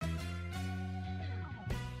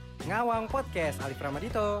Ngawang Podcast, Alif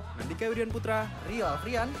Ramadito, Andika Widian Putra, Rio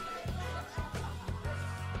Alfrian.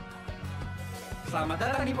 selamat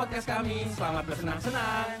datang di podcast kami, selamat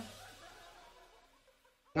bersenang-senang.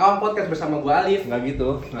 Ngawang Podcast bersama gue Alif. Nggak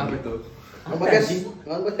gitu, nggak gitu. Ngawang Podcast.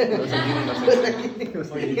 Nggak usah gini.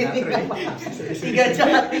 3 jam.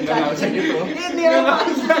 Nggak usah gitu. Ini apa?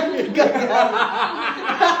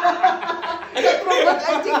 Terobak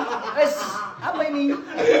anjing. Apa ini?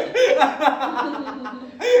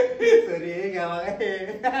 Sorry, nggak mau.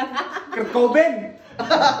 Kurt Cobain.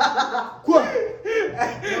 Gua.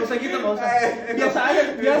 Nggak usah gitu, nggak usah.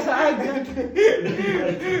 Biasa aja.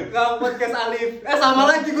 Ngawang Podcast Alif. Sama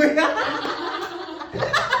lagi gue.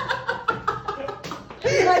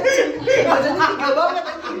 Bacanya 3 banget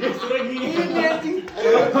anjing. Ini anjing.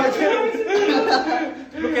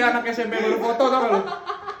 Lu kayak anak SMP baru foto tau gak lu?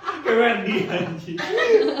 Kayak Wendy anjing.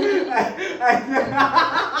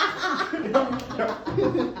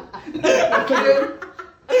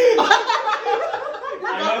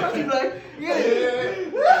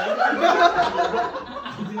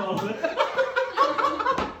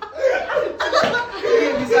 Iya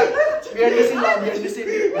bisa. Biar di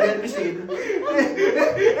sini.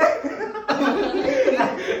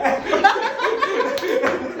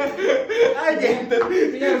 Aja.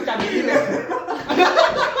 Ini harus canggih ya.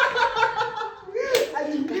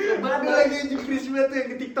 Anjing. Mana lagi anjing Krisma tuh yang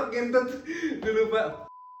ke TikTok gentot. Dulu,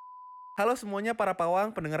 Pak. Halo semuanya para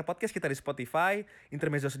pawang pendengar podcast kita di Spotify.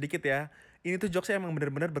 Intermezzo sedikit ya. Ini tuh jokesnya emang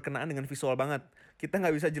bener-bener berkenaan dengan visual banget. Kita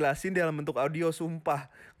nggak bisa jelasin dalam bentuk audio,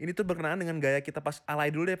 sumpah. Ini tuh berkenaan dengan gaya kita pas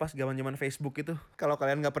alay dulu deh, pas zaman Facebook itu. Kalau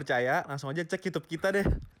kalian nggak percaya, langsung aja cek YouTube kita deh.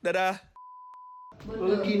 Dadah.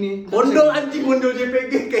 Gini. Bondol anjing, bondol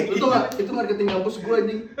JPG kayak gitu. Itu marketing kampus gua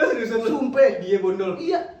anjing. Seriusan lu? Sumpah. Dia bondol.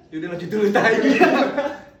 Iya. Yaudah lanjut dulu tadi.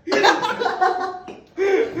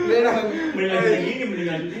 Mending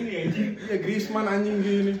lanjut ini anjing. Ya Griezmann anjing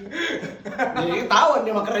gini. Jadi ketahuan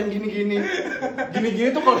dia mah keren gini-gini.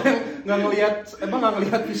 Gini-gini tuh kalau yang nggak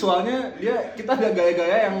ngelihat visualnya, kita ada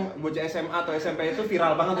gaya-gaya yang bocah SMA atau SMP itu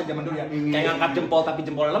viral banget tuh zaman dulu ya. Kayak ngangkat jempol tapi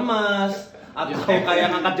jempolnya lemas, atau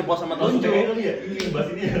kayak ngangkat jempol sama telunjuk. Ini bahas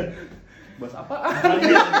ini ya. Bahas apa?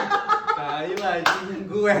 Tai lah anjing,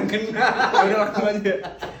 gue yang kena. Udah langsung aja.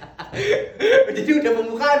 Jadi udah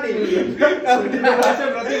pembukaan nih. Udah bahasnya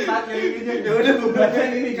berarti empat yang ini. Ya udah pembukaan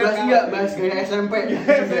ini. Bahas gaya SMP.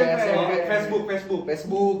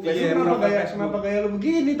 Facebook. Iya, kenapa gaya lu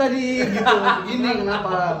begini tadi? Gitu. Gini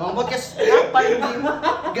kenapa? Ngomong podcast apa anjing?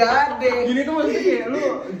 Gak ada. Gini tuh maksudnya kayak lu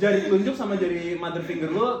jari telunjuk sama jari mother finger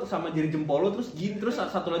lu sama jari jempol lu terus gini, terus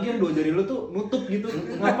satu lagi yang 2 jari lu tuh nutup gitu.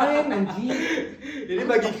 Ngapain anjing? Jadi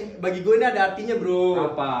bagi gue ini ada artinya,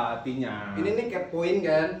 Bro. Apa artinya? Ini nih kayak poin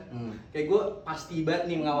kan. Kayak gue pasti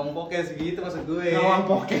banget nih ngawang podcast gitu maksud gue. Ngawang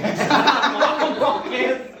podcast.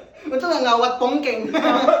 Betul nggak ngawat pongkeng?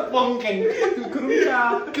 Pongkeng.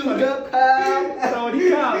 Kerucap. Kerucap.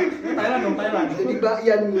 Sawadika. Thailand. Jadi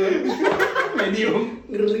bayan gue. Medium.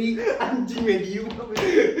 Ngeri anjing medium.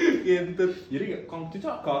 Gentut. Jadi kalau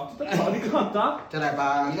kita Sawadika. Cerai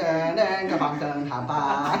bang, dan kebangkan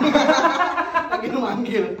hampa. Lagi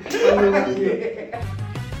manggil.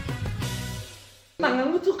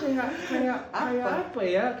 Tangan lu tuh kayak apa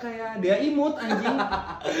ya? Kayak dia imut anjing.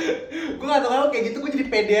 Gue gak tau kalau kayak gitu gue jadi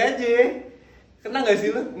pede aja. Kena gak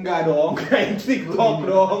sih lu? Enggak dong, kayak TikTok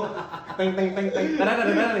dong. Teng.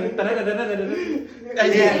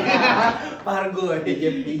 Pargo,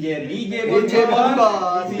 DJ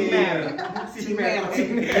Bonbon, Simer.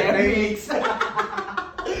 Remix.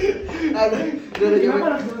 Kenapa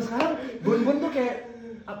anak zaman sekarang Bonbon tuh kayak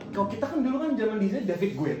kalau kita kan dulu kan zaman DJ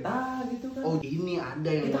David Guetta gitu kan. Oh ini ada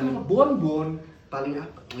yang kita nama Bonbon. Paling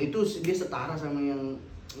apa? Itu dia setara sama yang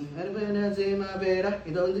ada Zema Berah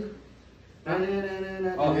itu apa sih?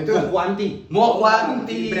 Oh itu Kuanti.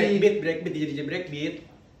 Mokwanti. Breakbeat jadi breakbeat.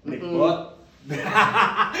 Breakbot.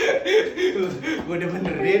 Gue udah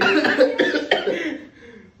benerin.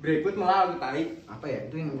 Breakbeat malah tai. Apa ya?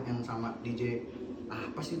 Itu yang sama DJ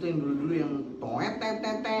apa sih itu yang dulu yang toet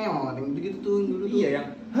gitu tuh dulu tuh. Iya yang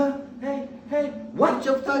hey what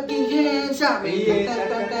your fucking hands up gitu.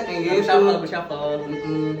 Shuffle.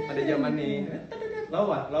 Pada zaman nih. Lau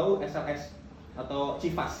SLS atau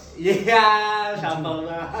Civas. Iya, shuffle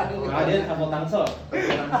lah. Nah, dia shuffle tangsel.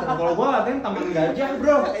 Kalau gua katanya taman gajah,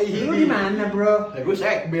 Bro. Lu di mana, Bro? Gue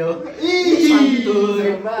sekbel.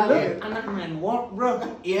 Santuy. Lu Banget. anak main walk, Bro.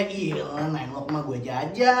 Iya, nengok mah gue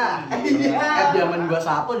jajah. Iya. Zaman gue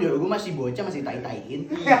sapel juga gue masih bocah masih tai-taiin.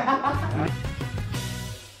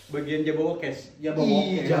 Bagian Jabawokes.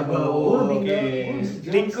 Jabawokes.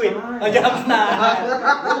 Liquid. Oh, Jamstar.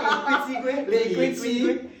 Liquid sih gue. Liquid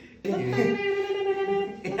sih.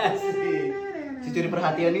 Asik. Si curi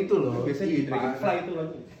perhatian itu loh. Biasanya di Dragonfly itu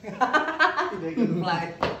lagu. Dragonfly.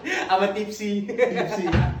 Sama tipsy. Tipsy.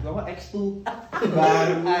 Bawa X2.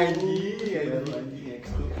 Baru. Anjing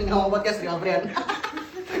X2. Nggak mau podcast dengan Frian.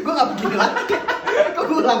 Gue nggak begini lagi. Kok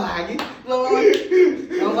gue ulang lagi?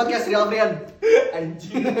 Nggak mau podcast dengan Frian.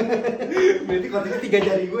 Anjing. Berarti konteksnya 3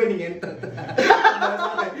 jari gue nih ngentot.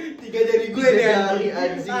 3 jari gue nih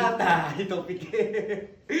anjing. Itu topiknya.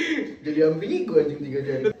 Jadi ambigu anjing 3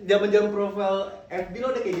 jari. Zaman-zaman profil FB lo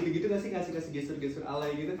udah kayak gitu-gitu nggak sih, ngasih gestur-gestur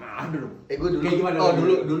alay gitu? Aduh. Gue dulu. Kayak gimana? Oh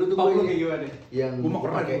dulu tuh gue kayak gimana? Yang Gua mau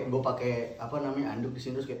gue pakai apa namanya anduk di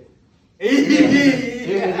sini terus kayak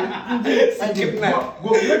Anjing.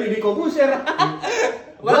 Gua kira Deddy Kobuser.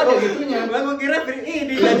 Gua ada gitunya. Gua kira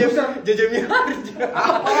ini Jajamnya harja.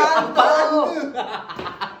 Apaan?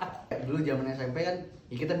 Dulu zaman SMP kan,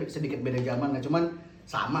 ya kita sedikit beda zaman lah, cuman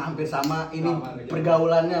hampir sama ini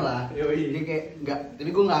pergaulannya lah. Jadi kayak enggak, tapi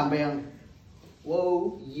gue nggak sampai yang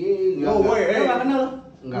wow, enggak. Oh, lu nggak kenal?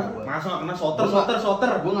 Enggak. Masa nggak kenal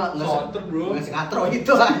soter? Gue nggak soter bro. nggak sekatro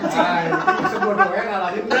itu anjing. Sebodohnya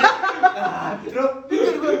ngalahin. Terus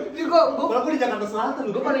Kalau di Jakarta Selatan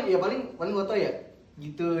lu. gue paling gue tau ya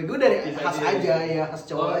gitu. Gue dari khas aja ya, khas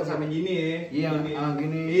cowok aja. Sama gini ya. Iya,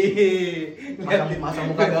 gini. Masa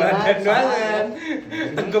muka banget. banget.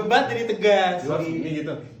 Tegep banget jadi tegas. Harus gini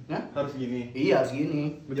gitu. Hah? Harus gini. Iya, harus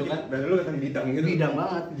gini. Bejokan. Dan lu kata bidang gitu. Bidang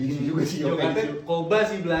banget. Gini juga sih. Jokatnya Koba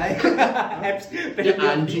sih Blay. Apps. Ya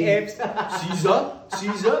anjing. Apps. Caesar.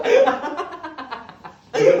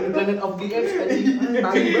 Planet of the Apps anjing.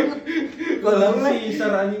 Tanggi banget. Kalau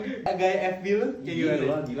Caesar anjing. Gaya FB lu kayak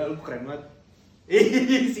gimana? Gila lu keren banget.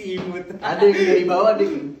 Si imut. Ada yang dari bawah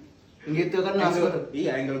ding. Gitu kan langsung.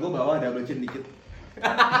 Iya, angle gua bawah double chin dikit.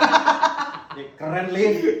 Ya, keren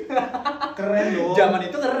Lin. Keren dong.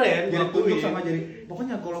 Zaman itu keren. Jadi tunjuk sama jari.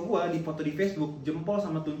 Pokoknya kalau gua di foto di Facebook, jempol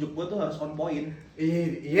sama tunjuk gua tuh harus on point.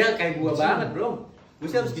 Iya, kayak gua banget, Bro. Gua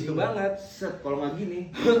sih harus gitu banget. Set, kalau nggak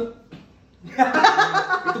gini.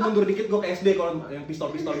 Itu mundur dikit gua ke SD kalau yang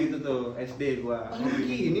pistol-pistol gitu tuh. SD gua.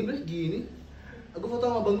 Gini, Bro, gini. Aku foto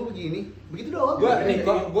sama abang gue begini, begitu doang. Gua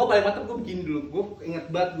paling mantap gua begini dulu. Gua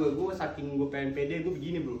inget banget gua saking gua pengen pede gua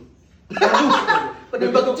begini, Bro. Pada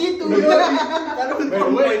bak citu. Karena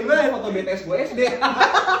on point banget foto BTS gua SD.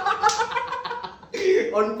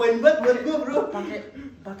 On point banget buat gue, Bro.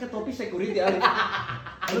 Pakai topi security aja.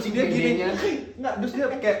 Terus dia gini, enggak, terus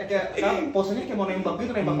dia kayak posenya kayak mau nembak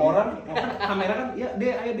gitu, nembak orang. Kamera kan, ya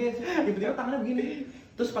ayo deh. Tiba-tiba tangannya begini.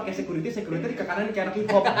 Terus pakai security di ke kanan kayak anak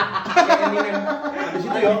hip hop. Kayak Eminem. Habis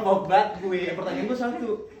itu ya hop banget gue. Pertanyaan gue satu.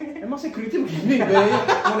 Emang security begini gayanya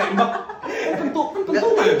mau nembak? Tentu kan.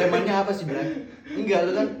 Temanya apa sih, Bro? Enggak,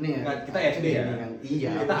 lu kan nih ya. Kita SD ya. Iya,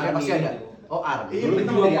 Kita pasti ada. Oh, Army. Iya,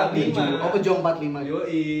 kita Pejuang dari 45. Oh, Pejuang 45.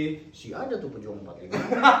 Yoi. Si ada tuh Pejuang 45.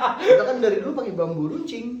 Kita kan dari dulu pakai bambu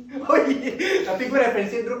runcing. Oh iya. Tapi gue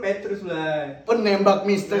referensinya dulu Petrus lah. Penembak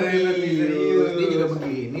misterius. Misterius. Dia juga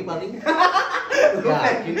begini paling.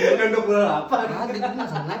 Yakin nunduk bola apa? Ada juga nggak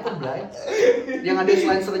sniper, Blay. Yang ada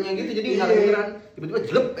slicernya gitu, jadi nggak kedengeran. Tiba-tiba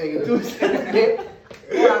jelek kayak gitu. Dia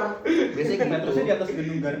keluar. Biasanya gitu. Terusnya di atas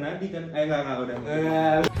gedung Garnadi kan? Enggak udah.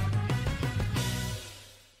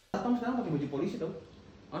 Satpam sekarang pakai baju polisi tau?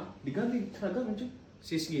 Hah? Diganti seragam cuy.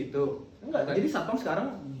 Sis gitu. Enggak, jadi satpam sekarang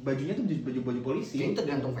bajunya tuh baju polisi. Ini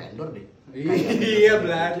tergantung vendor deh. Iya,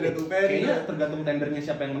 Blas, udah tuh Kayaknya tergantung tendernya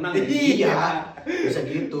siapa yang menang ya. Iya, bisa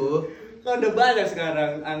gitu. Kan udah banyak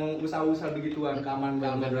sekarang usaha-usaha begituan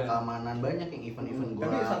keamanan. Vendor keamanan banyak yang event-event gua.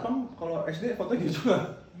 Tapi satpam kalau SD foto gitu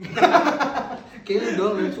juga. Kayak lu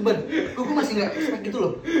doang, sumpah. Gua masih nggak expect gitu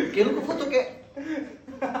loh. Kayak lu ke foto kayak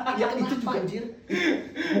Ya itu juga anjir.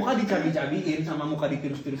 Muka dicabi-cabiin sama muka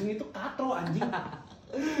ditirus-tirusin itu katro anjing.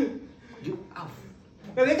 You off.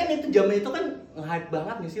 Tapi kan itu zaman itu kan nge-hype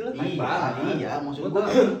banget nih sih lo. Iya,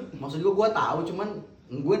 maksud gua tahu, cuman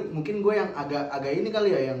mungkin gue yang agak ini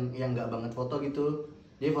kali ya, yang nggak banget foto gitu.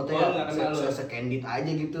 Dia fotonya se-candid aja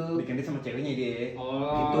gitu. Dikendit sama ceweknya dia.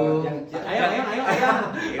 Oh, gitu. Ayo.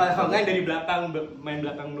 Kalau nggak dari belakang main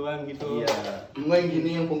belakang doang gitu. Iya. Gue yang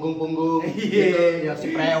gini, yang punggung-punggung. Iya. Gitu, yang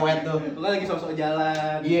si prewed tuh. Lo lagi sosok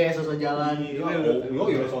jalan. Iya, sosok jalan. Lo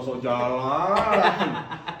ya sosok jalan.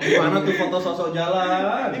 Gimana tuh foto sosok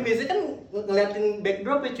jalan? Ini biasanya kan ngeliatin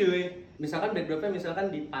backdrop ya cuy. Misalkan backdropnya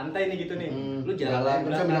di pantai nih gitu nih. Lu jalan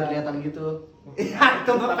terus sambil kelihatan gitu. Iya,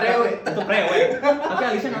 itu mah prewed. Itu prewed. Tapi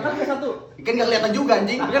alisnya ngangkat ke satu. Kan nggak kelihatan juga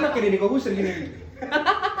anjing. Tapi kan pakai Deddy Kobuser gini.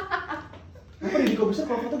 Apa Deddy Kobuser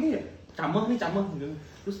kalau foto gini ya? camah gitu.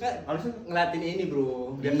 Terus harusnya ngeliatin ini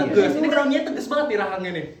bro, biar Iya. tegas. Ini groundnya tegas banget nih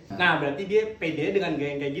rahangnya nih. Nah berarti dia pede dengan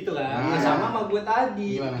gaya yang kayak gitu kan. Nah. Sama sama gue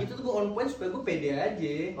tadi. Gimana? Itu tuh gue on point supaya gue pede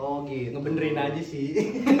aja. Oh gitu. Ngebenerin aja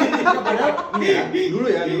sih. padahal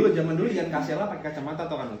dulu zaman dulu Ian Kasela pakai kacamata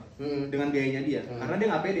tau kan lo? Dengan gayanya dia. Karena dia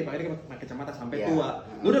nggak pede, pakai dia pakai kacamata sampai Iya. tua.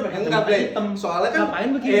 Lu udah pakai Enggak, kacamata Bre. hitam. Soalnya kan Ngapain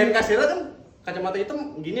begini? Ian Kasela kan kacamata hitam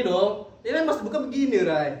gini dong. Ini kan pas buka begini,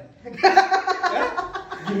 Ray.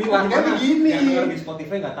 Gini Warga gimana? begini. Yang denger di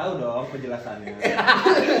Spotify nggak tahu dong penjelasannya.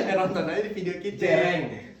 Nonton aja di video kita.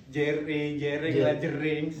 Jereng. Jereng lah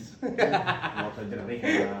jerings. Nggak usah jering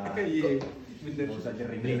lah. Iya, bener. Nggak usah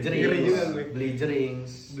jering. Beli Ngeri jerings. juga gue. Beli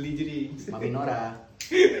jerings. Beli jerings. Mami Nora.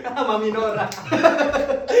 Mami Nora.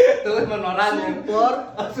 Tuh emang Noranya. Support.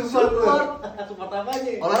 Support. Support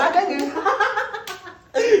apanya? Olahraganya.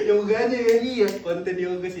 Yoganya ya. Iya. Konten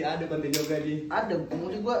yoga sih ada konten yoga nih. Ada,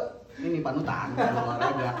 maksud gua ini panutan kalau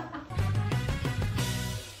olahraga.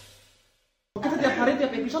 Kita tiap hari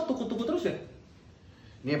tiap episode tuku-tuku terus ya?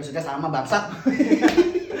 Ini episode sama bangsat.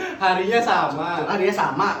 Harinya sama. Harinya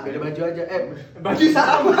sama, beda baju aja. Baju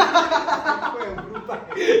sama. Aku yang berubah.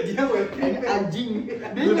 Dia webcam. Anjing.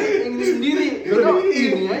 Dia ini sendiri.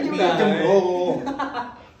 Ini aja udah. Pinjem dong.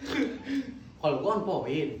 Kalau gua on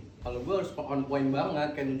point. Kalau gua harus on point banget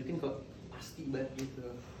kayak nunjukin kok pasti banget gitu.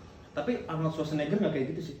 Tapi Arnold Schwarzenegger nggak kayak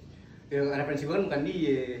gitu sih. Yang referensi gua kan bukan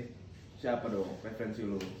dia. Siapa dong referensi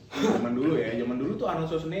lu? Zaman dulu ya, zaman dulu tuh Arnold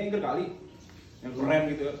Schwarzenegger kali. Yang keren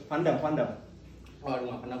gitu, Van Damme. Oh,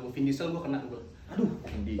 aduh nggak kena gua. Vin Diesel gua kena gua. Aduh,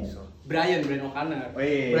 Vin Diesel. Brian O'Connor.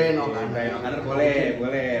 Brian O'Connor. Brian O'Connor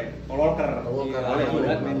boleh. Paul Walker. Walker. Boleh,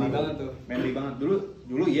 Manly boleh. banget tuh. Manly banget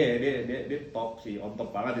dulu iya dia top sih, on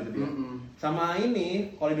top banget itu dia. Sama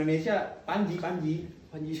ini kalau Indonesia Panji. Panji.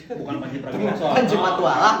 Bukan Panji Pragiwaksono. Panji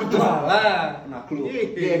Matuala. Lah. Penakluk.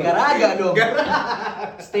 Iya, garaga dong.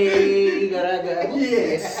 Stay garaga.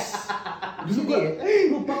 Yes. Dulu gua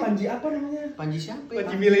lupa Panji apa namanya? Panji siapa ya?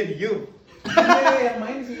 Panji Millennium. Iya, yang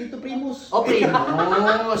main sih itu Primus. Oh,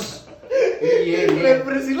 Primus. Iya.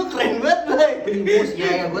 Referensi lu keren banget, Bray. Primus.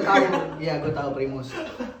 Iya, gua tahu Primus.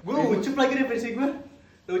 Gua ucup lagi referensi gua.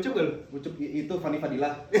 Lu ucup gak lu? Ucup itu Fanny Fadila.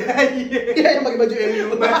 Iya, yang pakai baju MU.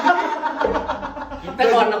 Kita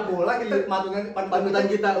kalau anak bola kita Panutan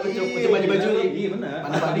kita ucup baju-baju. Iya benar.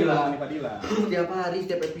 Fanny Fadila. Fanny Fadila. Setiap hari,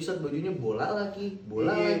 setiap episode bajunya bola lagi.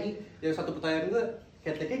 Iya. Yang satu pertanyaan gua,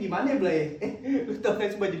 hashtagnya gimana ya, Blay? Lu tau kan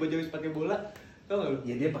sih baju-baju habis pakai bola? Tau gak lu?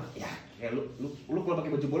 Ya dia pakai ya kayak lu kalau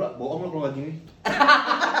pakai baju bola bohong lu kalau nggak gini.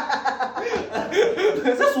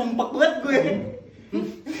 Masa sumpah banget gue.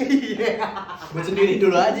 Iya. Buat sendiri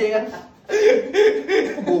dulu aja kan.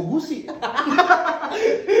 Kok bau busi?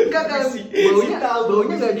 Enggak kalau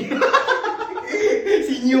baunya enggak gitu.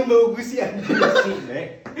 Si nyium bau gusi aja. Busi, Dek.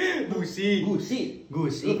 Gusi.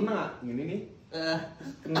 Gusi. Lu kena nggak? Gini nih. Eh,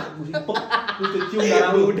 Kena gusi pek. Lu cium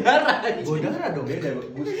darah lu. udara. Bau darah dong. Beda,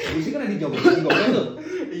 gusi kan ada di jauh tuh.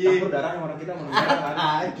 Iya. Campur darah sama orang kita sama darah kan.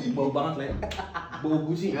 Bau banget, Le. Bau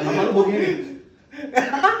gusi. Sama lu bau gini.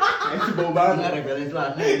 Bau banget. Enggak referensi lu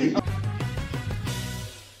aneh.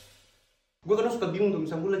 Gue kadang suka bingung tuh,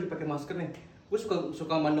 misalnya gue lagi pakai masker nih, gue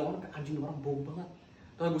suka mandang orang kayak anjing orang bau banget.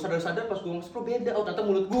 Kalau gue sadar pas gue masker beda, oh ternyata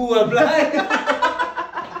mulut gue belai.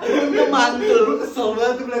 Baunya mantul. Gue kesel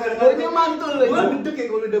banget tuh bilang Baunya mantul. Gue gede kayak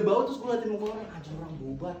kalau udah bau terus gue liatin muka orang, anjing orang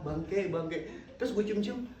bau banget, bangke. Terus gue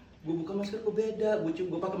cium-cium, gue buka masker kok beda, gue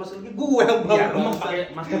pakai masker lagi, gue yang bau. Ya, lu mau pakai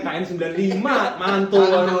masker KN95, mantul.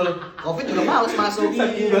 Covid juga males masuk.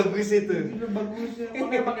 Saking bagus itu. Itu bagusnya.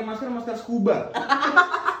 Makanya pakai masker scuba.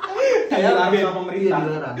 Kayak Dilarang bed. sama pemerintah.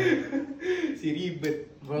 Dilarang. Si ribet.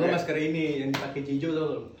 Kalau masker ini yang dipakai Cijo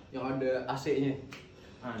tuh, yang ada AC-nya.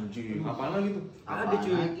 Anjing, apaan lagi tuh? Ada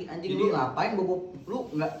cuy. Anjing Jadi lu ngapain bobo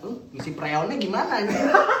lu ngisi preonnya gimana anjing?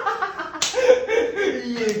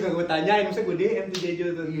 iya, gak gue tanyain, misalnya gue DM tuh Cijo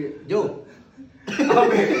tuh. Iya, Jo. Apa?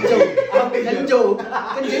 Kan Jo.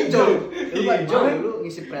 Kan Jo. Lu Iya, Jo, lu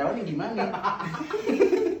ngisi preonnya gimana?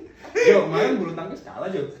 Jo, kemarin bulu tangkis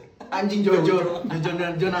kalah, Jo. Anjing Jojo,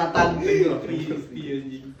 Jonathan. Kristi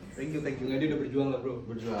anjing. Thank you. Nggak, dia udah berjuang lah bro.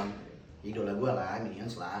 Berjuang. Idola gua lah,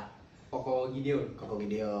 Minions lah. Koko Gideon. Koko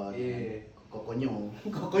Gideon. Iya. Kokonyo.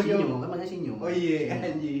 Kokonyo. Sinyo, kan namanya Sinyo. Oh iya,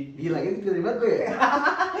 anjing. Gila gitu tiba-tiba gue ya.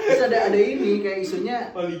 Terus ada ini kayak isunya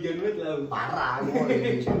Oligan banget lah. parah, gue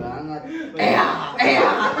isu banget.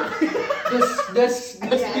 Des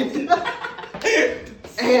gitu.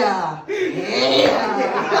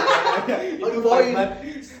 Aduh boy.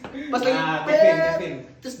 Pas lagi Kevin.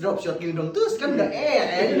 terus drop shot gini dong, terus kan udah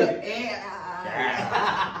udah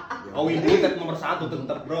Owi Butet nomor 1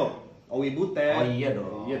 tetep, Bro. Owi Butet. Oh iya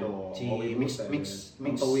dong. Iya dong. Si Owi mix Butet. mix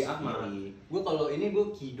Tontowi Ahmad. Gue kalau ini gue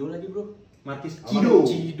Kido lagi bro. Martis Kido.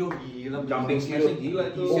 Cido gila. Jumping smash gila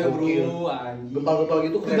itu. Iya Oh, bro, iya. anjing. Gempal-gempal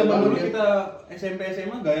gitu Itu keren zaman dulu banget. kita SMP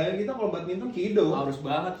SMA gaya kita kalau badminton Kido. Harus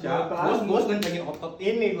banget. Siapa Bos lagi? bos ngencengin otot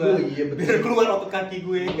ini gue. Oh, iya, betul. Biar keluar otot kaki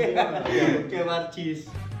gue. Iya. Kayak marcis.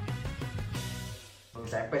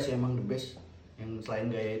 SMP sih emang the best. Yang selain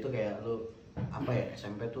gaya itu kayak lu apa ya,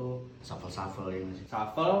 SMP tuh shuffle ya nggak sih?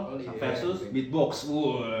 Shuffle Oh, iya. versus beatbox.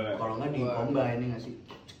 Kalau nggak di Wah. combine nggak sih?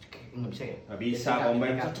 Nggak bisa ya? Nggak bisa Dekat,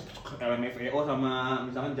 combine dekat. LMFAO sama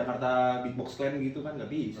misalnya Jakarta Beatbox Clan gitu kan nggak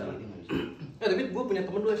bisa. Nggak bisa. Tapi gue punya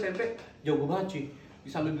temen dulu SMP jago banget cuy. Di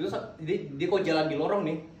sambil dulu dia kok jalan di lorong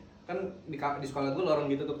nih. Kan di sekolah gue lorong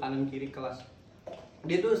gitu tuh kanan kiri kelas.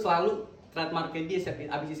 Dia tuh selalu trademarknya dia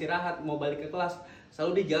abis istirahat mau balik ke kelas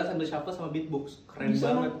selalu dia jalan sambil shuffle sama beatbox. Keren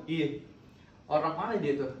Bisa, banget. Bang. Iya. Orang mana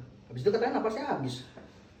dia tuh? Habis itu katanya napasnya habis.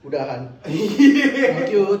 Udah kan? Thank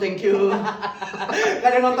you. Gak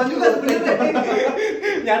ada yang nonton juga sebenarnya.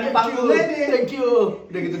 Nyari panggungnya nih. Thank you.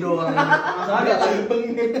 Udah gitu doang. Masalah dia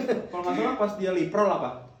kalau nggak salah pas dia liprol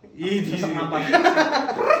apa? Ih, Sesak napas.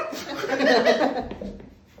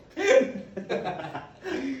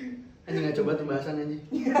 Anjing nggak coba tuh bahasan anjing.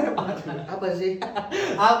 Apa sih?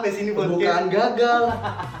 Apa sih ini podcast? Bukan gagal.